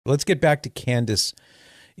Let's get back to Candace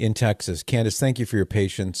in Texas. Candace, thank you for your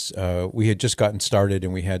patience. We had just gotten started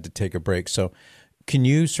and we had to take a break. So can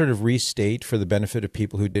you sort of restate for the benefit of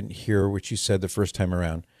people who didn't hear what you said the first time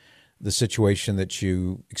around, the situation that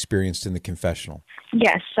you experienced in the confessional?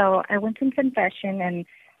 Yes, so I went to confession and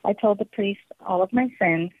I told the priest all of my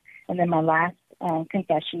sins. And then my last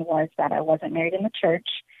confession was that I wasn't married in the church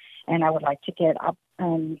and I would like to get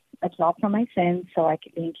absolved from my sins so I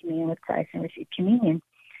could be in communion with Christ and receive communion.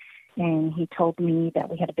 And he told me that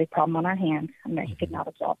we had a big problem on our hands and that he could not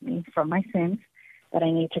absolve me from my sins, that I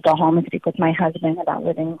needed to go home and speak with my husband about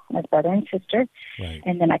living as brother and sister. Right.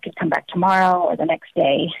 And then I could come back tomorrow or the next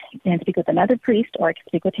day and speak with another priest, or I could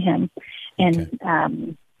speak with him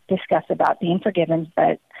and discuss about being forgiven.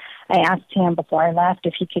 But I asked him before I left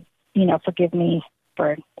if he could, forgive me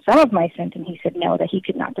for some of my sins, and he said no, that he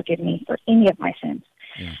could not forgive me for any of my sins.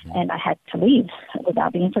 Mm-hmm. And I had to leave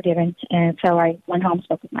without being forgiven. And so I went home,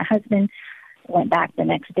 spoke with my husband, went back the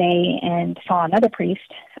next day and saw another priest.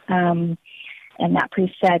 And that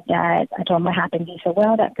priest said that, I told him what happened. He said,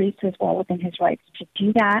 well, that priest is well within his rights to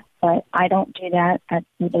do that, but I don't do that.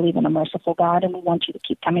 We believe in a merciful God, and we want you to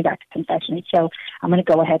keep coming back to confession. So I'm going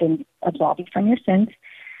to go ahead and absolve you from your sins.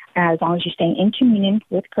 As long as you stay in communion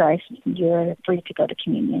with Christ, you're free to go to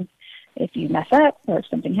communion. If you mess up or if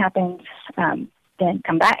something happens, then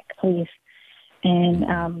come back, please.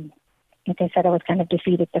 And like I said, I was kind of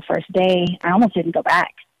defeated the first day. I almost didn't go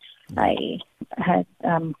back. I had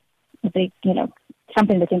a big,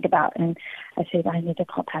 something to think about. And I said, I need to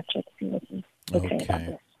call Patrick to see what he would say about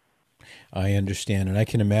this. I understand. And I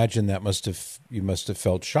can imagine you must have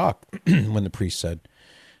felt shocked when the priest said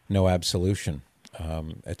no absolution.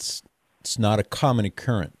 It's not a common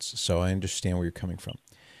occurrence. So I understand where you're coming from.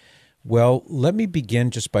 Well, let me begin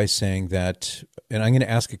just by saying that, and I'm going to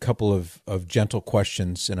ask a couple of gentle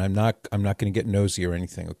questions, and I'm not going to get nosy or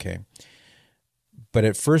anything, okay? But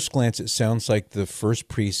at first glance, it sounds like the first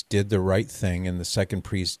priest did the right thing and the second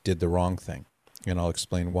priest did the wrong thing, and I'll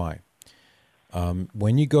explain why.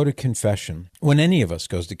 When you go to confession, when any of us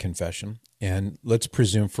goes to confession, and let's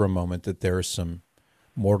presume for a moment that there are some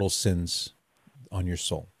mortal sins on your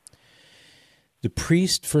soul, the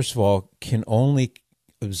priest, first of all, can only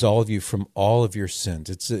absolve you from all of your sins.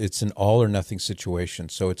 It's an all or nothing situation.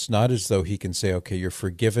 So it's not as though he can say, okay, you're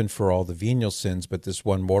forgiven for all the venial sins, but this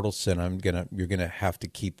one mortal sin, you're gonna have to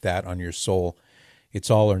keep that on your soul.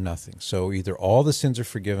 It's all or nothing. So either all the sins are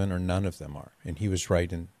forgiven or none of them are. And he was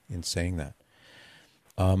right in saying that.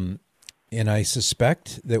 And I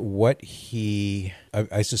suspect that why he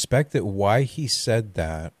said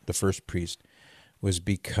that, the first priest, was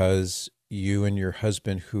because you and your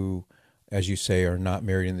husband, who, as you say, are not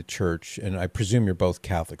married in the church, and I presume you're both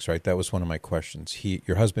Catholics, right? That was one of my questions.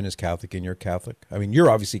 Your husband is Catholic and you're Catholic? I mean, you're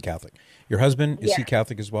obviously Catholic. Your husband, is he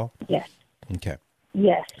Catholic as well? Yes. Okay.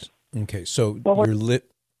 Yes. Okay, so go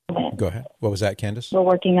ahead. What was that, Candace? We're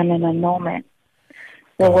working on an annulment.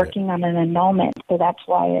 So that's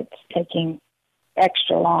why it's taking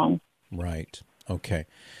extra long. Right. Okay.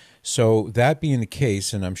 So that being the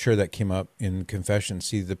case, and I'm sure that came up in confession,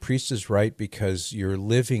 see, the priest is right because you're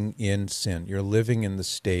living in sin. You're living in the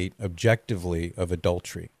state, objectively, of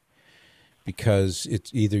adultery because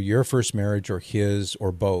it's either your first marriage or his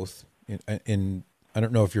or both. And I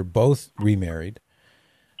don't know if you're both remarried,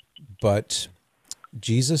 but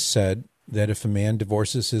Jesus said that if a man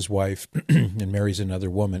divorces his wife and marries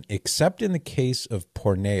another woman, except in the case of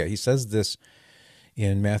porneia, he says this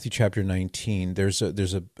in Matthew chapter 19, there's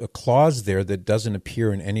a clause there that doesn't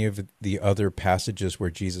appear in any of the other passages where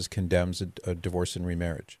Jesus condemns a divorce and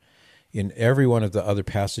remarriage. In every one of the other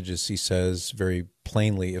passages, he says very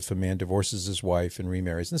plainly, if a man divorces his wife and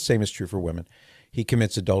remarries, and the same is true for women, he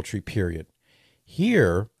commits adultery, period.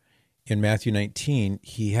 Here, in Matthew 19,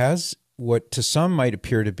 he has what to some might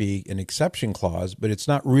appear to be an exception clause, but it's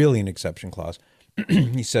not really an exception clause.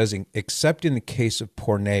 He says, except in the case of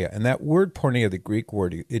porneia. And that word porneia, the Greek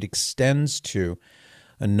word, it extends to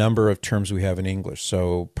a number of terms we have in English.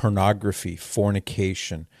 So pornography,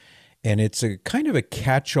 fornication. And it's a kind of a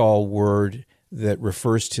catch-all word that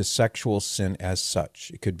refers to sexual sin as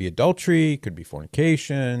such. It could be adultery, it could be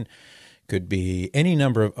fornication, could be any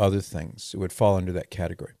number of other things. It would fall under that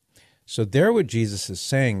category. So there what Jesus is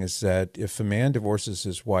saying is that if a man divorces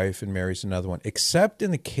his wife and marries another one, except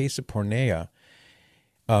in the case of porneia,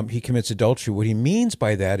 he commits adultery. What he means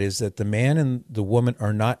by that is that the man and the woman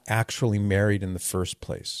are not actually married in the first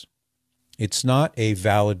place. It's not a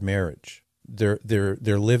valid marriage. They're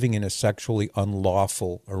living in a sexually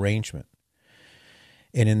unlawful arrangement.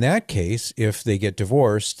 And in that case, if they get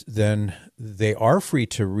divorced, then they are free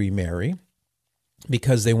to remarry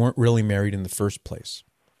because they weren't really married in the first place.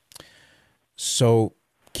 So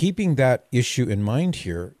keeping that issue in mind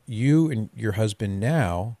here, you and your husband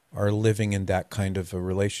now are living in that kind of a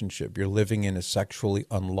relationship. You're living in a sexually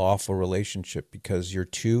unlawful relationship because you're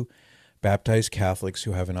two baptized Catholics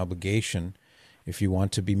who have an obligation. If you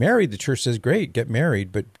want to be married, the church says, great, get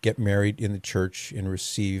married, but get married in the church and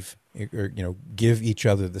receive, or, give each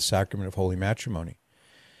other the sacrament of holy matrimony.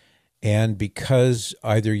 And because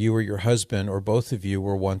either you or your husband or both of you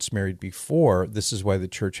were once married before, this is why the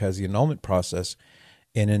church has the annulment process.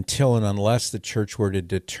 And until and unless the church were to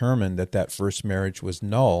determine that that first marriage was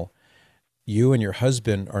null, you and your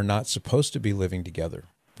husband are not supposed to be living together.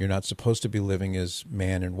 You're not supposed to be living as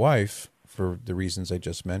man and wife for the reasons I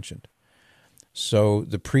just mentioned. So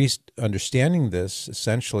the priest, understanding this,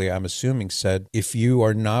 essentially, I'm assuming, said, if you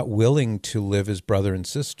are not willing to live as brother and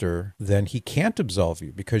sister, then he can't absolve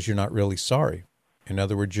you because you're not really sorry. In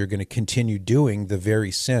other words, you're going to continue doing the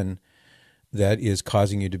very sin that is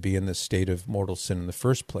causing you to be in this state of mortal sin in the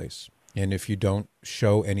first place. And if you don't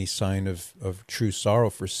show any sign of true sorrow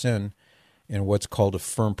for sin and what's called a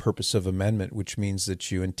firm purpose of amendment, which means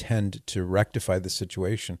that you intend to rectify the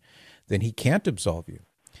situation, then he can't absolve you.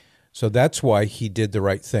 So that's why he did the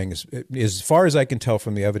right thing. As far as I can tell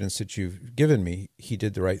from the evidence that you've given me, he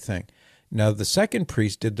did the right thing. Now, the second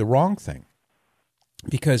priest did the wrong thing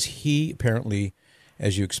because he apparently,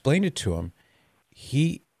 as you explained it to him,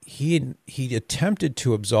 he attempted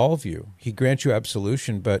to absolve you. He grants you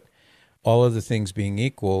absolution, but all other things being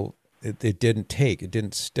equal, it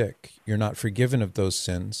didn't stick. You're not forgiven of those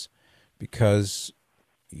sins because,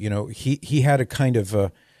 he had a kind of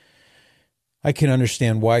a, I can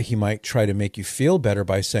understand why he might try to make you feel better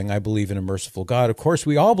by saying, I believe in a merciful God. Of course,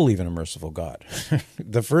 we all believe in a merciful God.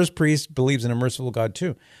 The first priest believes in a merciful God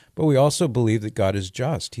too, but we also believe that God is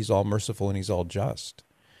just. He's all merciful and he's all just.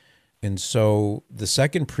 And so the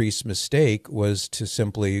second priest's mistake was to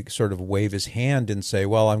simply sort of wave his hand and say,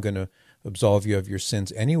 well, I'm going to absolve you of your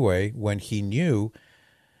sins anyway, when he knew,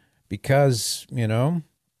 because,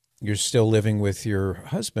 you're still living with your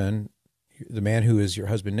husband, the man who is your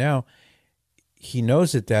husband now, he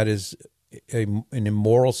knows that is an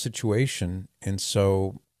immoral situation, and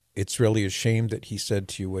so it's really a shame that he said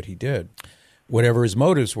to you what he did. Whatever his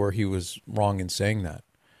motives were, he was wrong in saying that.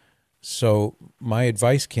 So my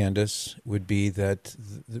advice, Candace, would be that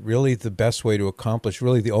really the best way to accomplish,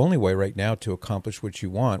 really the only way right now to accomplish what you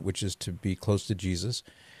want, which is to be close to Jesus,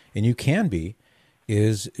 and you can be,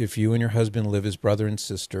 is if you and your husband live as brother and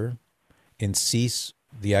sister and cease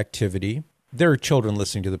the activity. There are children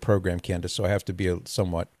listening to the program, Candace, so I have to be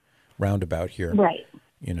somewhat roundabout here. Right.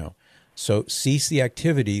 So cease the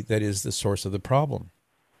activity that is the source of the problem.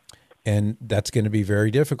 And that's going to be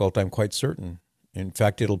very difficult, I'm quite certain. In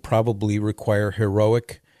fact, it'll probably require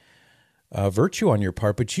heroic virtue on your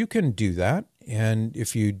part, but you can do that. And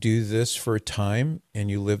if you do this for a time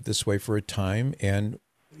and you live this way for a time, and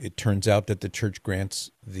it turns out that the church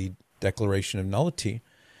grants the declaration of nullity,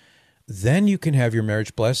 then you can have your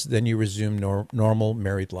marriage blessed, then you resume normal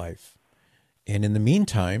married life. And in the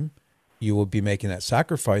meantime, you will be making that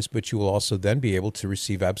sacrifice, but you will also then be able to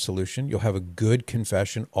receive absolution. You'll have a good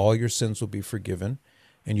confession. All your sins will be forgiven,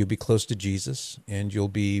 and you'll be close to Jesus, and you'll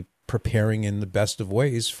be preparing in the best of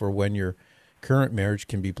ways for when your current marriage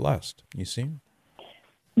can be blessed. You see?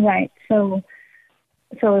 Right. So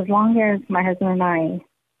as long as my husband and I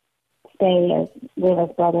live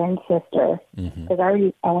as brother and sister, because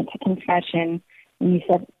I went to confession, and you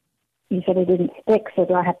said it didn't stick. So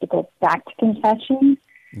do I have to go back to confession?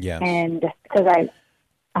 Yes. And because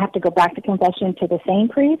I have to go back to confession to the same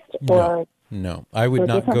priest, or no, I would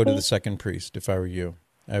not go to the priest? second priest if I were you.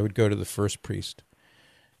 I would go to the first priest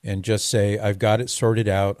and just say, I've got it sorted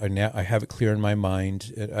out. I have it clear in my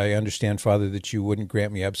mind. I understand, Father, that you wouldn't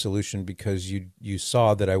grant me absolution because you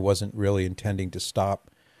saw that I wasn't really intending to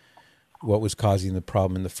stop what was causing the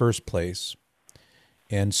problem in the first place.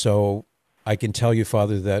 And so I can tell you,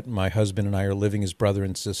 Father, that my husband and I are living as brother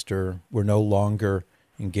and sister. We're no longer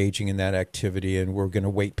engaging in that activity, and we're going to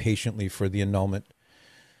wait patiently for the annulment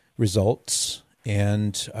results.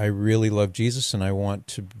 And I really love Jesus, and I want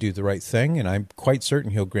to do the right thing, and I'm quite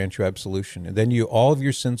certain he'll grant you absolution. And then all of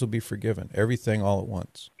your sins will be forgiven, everything all at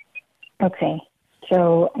once. Okay.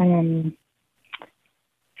 So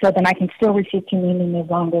then I can still receive communion as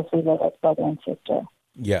long as we live as brother and sister.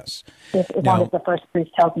 Yes. As long as the first priest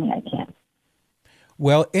tells me I can.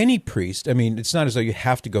 Well, any priest, it's not as though you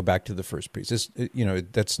have to go back to the first priest.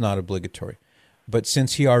 That's not obligatory. But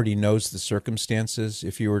since he already knows the circumstances,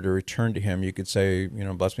 if you were to return to him, you could say,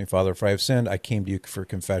 bless me, Father, if I have sinned. I came to you for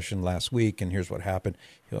confession last week, and here's what happened.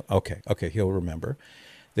 He'll remember.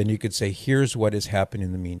 then you could say, here's what has happened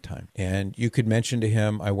in the meantime. And you could mention to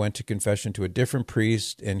him, I went to confession to a different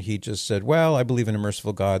priest, and he just said, well, I believe in a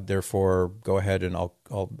merciful God, therefore go ahead and I'll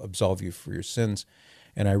absolve you for your sins.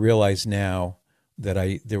 And I realize now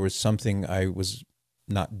that there was something I was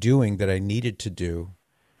not doing that I needed to do,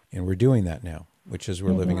 and we're doing that now, which is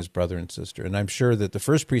we're living as brother and sister. And I'm sure that the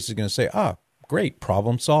first priest is going to say, great,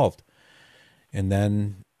 problem solved. And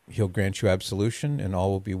then he'll grant you absolution and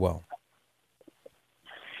all will be well.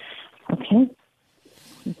 Okay.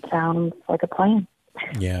 It sounds like a plan.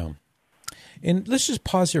 Yeah. And let's just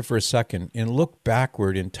pause here for a second and look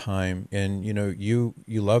backward in time. And, you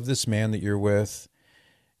love this man that you're with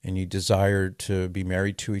and you desire to be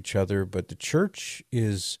married to each other, but the church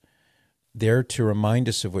is there to remind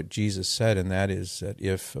us of what Jesus said, and that is that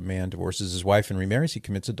if a man divorces his wife and remarries, he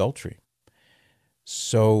commits adultery.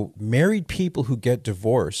 So married people who get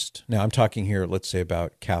divorced, now I'm talking here, let's say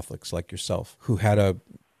about Catholics like yourself, who had a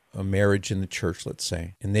marriage in the church, let's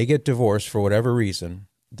say, and they get divorced for whatever reason,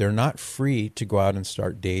 they're not free to go out and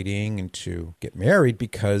start dating and to get married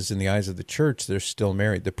because in the eyes of the church, they're still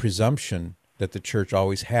married. The presumption that the church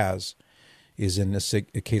always has is in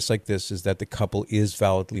a case like this is that the couple is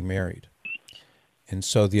validly married. And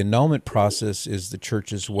so the annulment process is the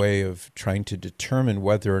church's way of trying to determine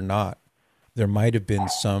whether or not there might have been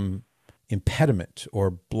some impediment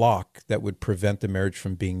or block that would prevent the marriage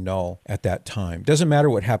from being null at that time. Doesn't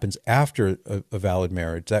matter what happens after a valid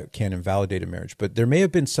marriage. That can invalidate a marriage. But there may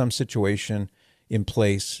have been some situation in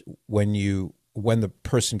place when the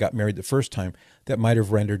person got married the first time that might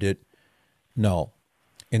have rendered it null.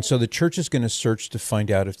 And so the church is going to search to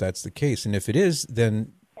find out if that's the case. And if it is,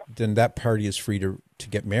 then that party is free to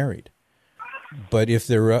get married. But if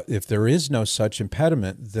there is no such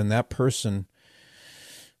impediment, then that person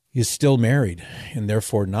is still married and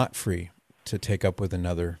therefore not free to take up with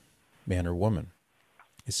another man or woman.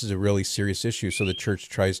 This is a really serious issue, so the church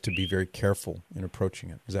tries to be very careful in approaching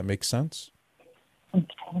it. Does that make sense?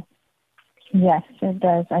 Okay. Yes, it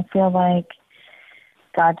does. I feel like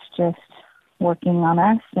God's just working on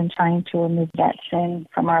us and trying to remove that sin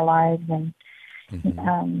from our lives, and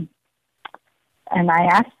I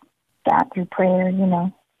asked that through prayer,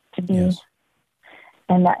 to be, yes.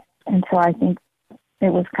 and so I think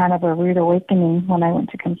it was kind of a rude awakening when I went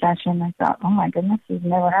to confession. I thought, oh my goodness, this has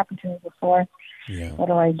never happened to me before. Yeah. What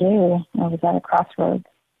do I do? I was at a crossroads.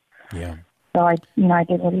 Yeah. So I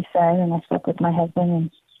did what he said, and I spoke with my husband, and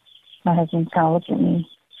my husband kind of looked at me.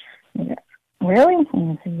 He said, really?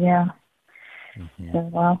 And I said, yeah. Mm-hmm. I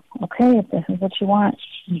said, well, okay, if this is what you want.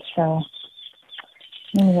 And so,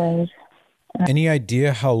 anyways. Any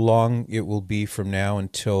idea how long it will be from now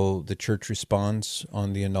until the church responds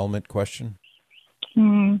on the annulment question?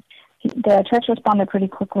 The church responded pretty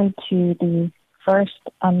quickly to the first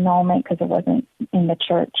annulment because it wasn't in the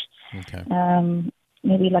church. Okay.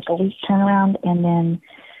 Maybe like a week turnaround, and then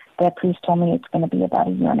the priest told me it's going to be about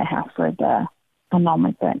a year and a half for the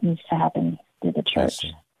annulment that needs to happen through the church.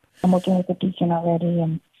 I'm working with the deacon already.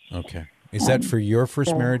 And okay. Is that for your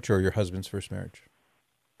first marriage or your husband's first marriage?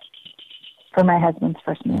 For my husband's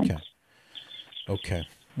first marriage. Okay.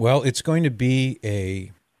 Well, it's going to be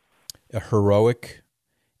a heroic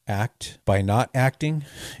act by not acting,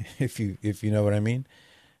 if you know what I mean.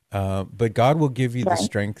 But God will give you the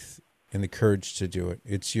strength and the courage to do it.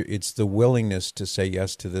 It's the willingness to say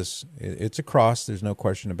yes to this. It's a cross. There's no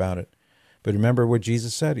question about it. But remember what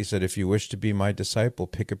Jesus said. He said, if you wish to be my disciple,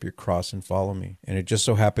 pick up your cross and follow me. And it just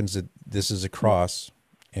so happens that this is a cross,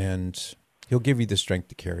 and he'll give you the strength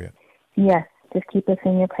to carry it. Yes, just keep us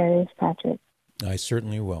in your prayers, Patrick. I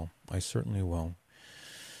certainly will.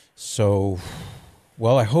 So,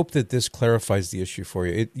 well, I hope that this clarifies the issue for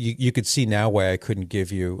you. You could see now why I couldn't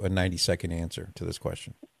give you a 90-second answer to this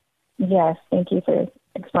question. Yes, thank you for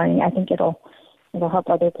explaining. I think it'll help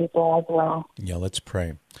other people as well. Yeah, let's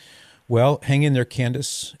pray. Well, hang in there,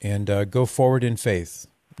 Candace, and go forward in faith.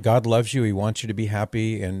 God loves you. He wants you to be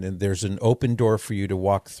happy, and there's an open door for you to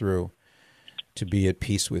walk through to be at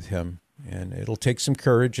peace with him. And it'll take some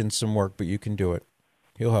courage and some work, but you can do it.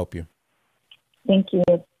 He'll help you. Thank you.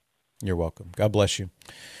 You're welcome. God bless you.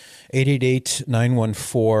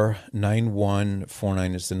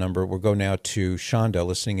 888-914-9149 is the number. We'll go now to Shonda,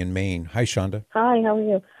 listening in Maine. Hi, Shonda. Hi, how are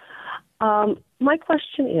you? My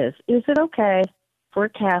question is it okay for a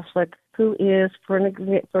Catholic who is, for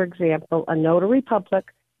example, a notary public,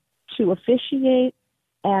 to officiate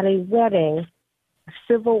at a wedding, a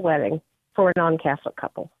civil wedding, for a non-Catholic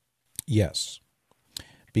couple? Yes,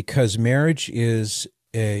 because marriage is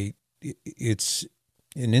it's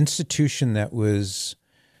an institution that was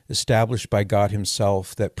established by God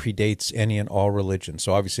himself that predates any and all religions.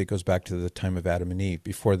 So obviously it goes back to the time of Adam and Eve,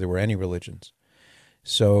 before there were any religions.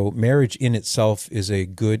 So marriage in itself is a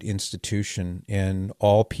good institution, and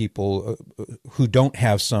all people who don't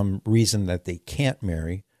have some reason that they can't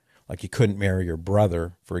marry, like you couldn't marry your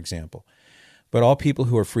brother, for example, but all people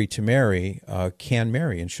who are free to marry can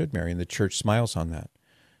marry and should marry, and the church smiles on that.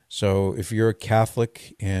 So if you're a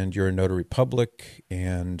Catholic and you're a notary public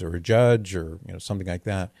or a judge or something like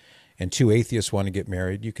that, and two atheists want to get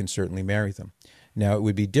married, you can certainly marry them. Now, it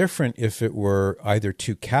would be different if it were either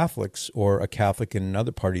two Catholics or a Catholic in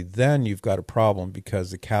another party. Then you've got a problem,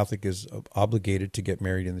 because the Catholic is obligated to get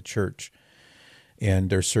married in the church, and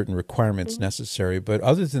there are certain requirements necessary. But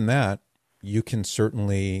other than that, you can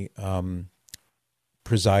certainly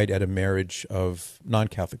preside at a marriage of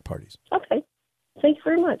non-Catholic parties. Okay. Thank you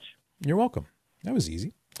very much. You're welcome. That was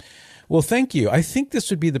easy. Well, thank you. I think this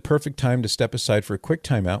would be the perfect time to step aside for a quick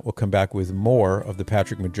timeout. We'll come back with more of the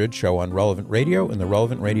Patrick Madrid Show on Relevant Radio and the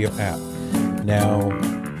Relevant Radio app. Now,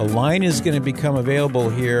 a line is going to become available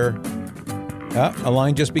here. A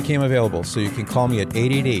line just became available, so you can call me at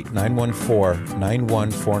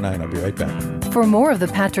 888-914-9149. I'll be right back. For more of the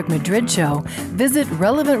Patrick Madrid Show, visit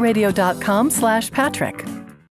relevantradio.com/Patrick.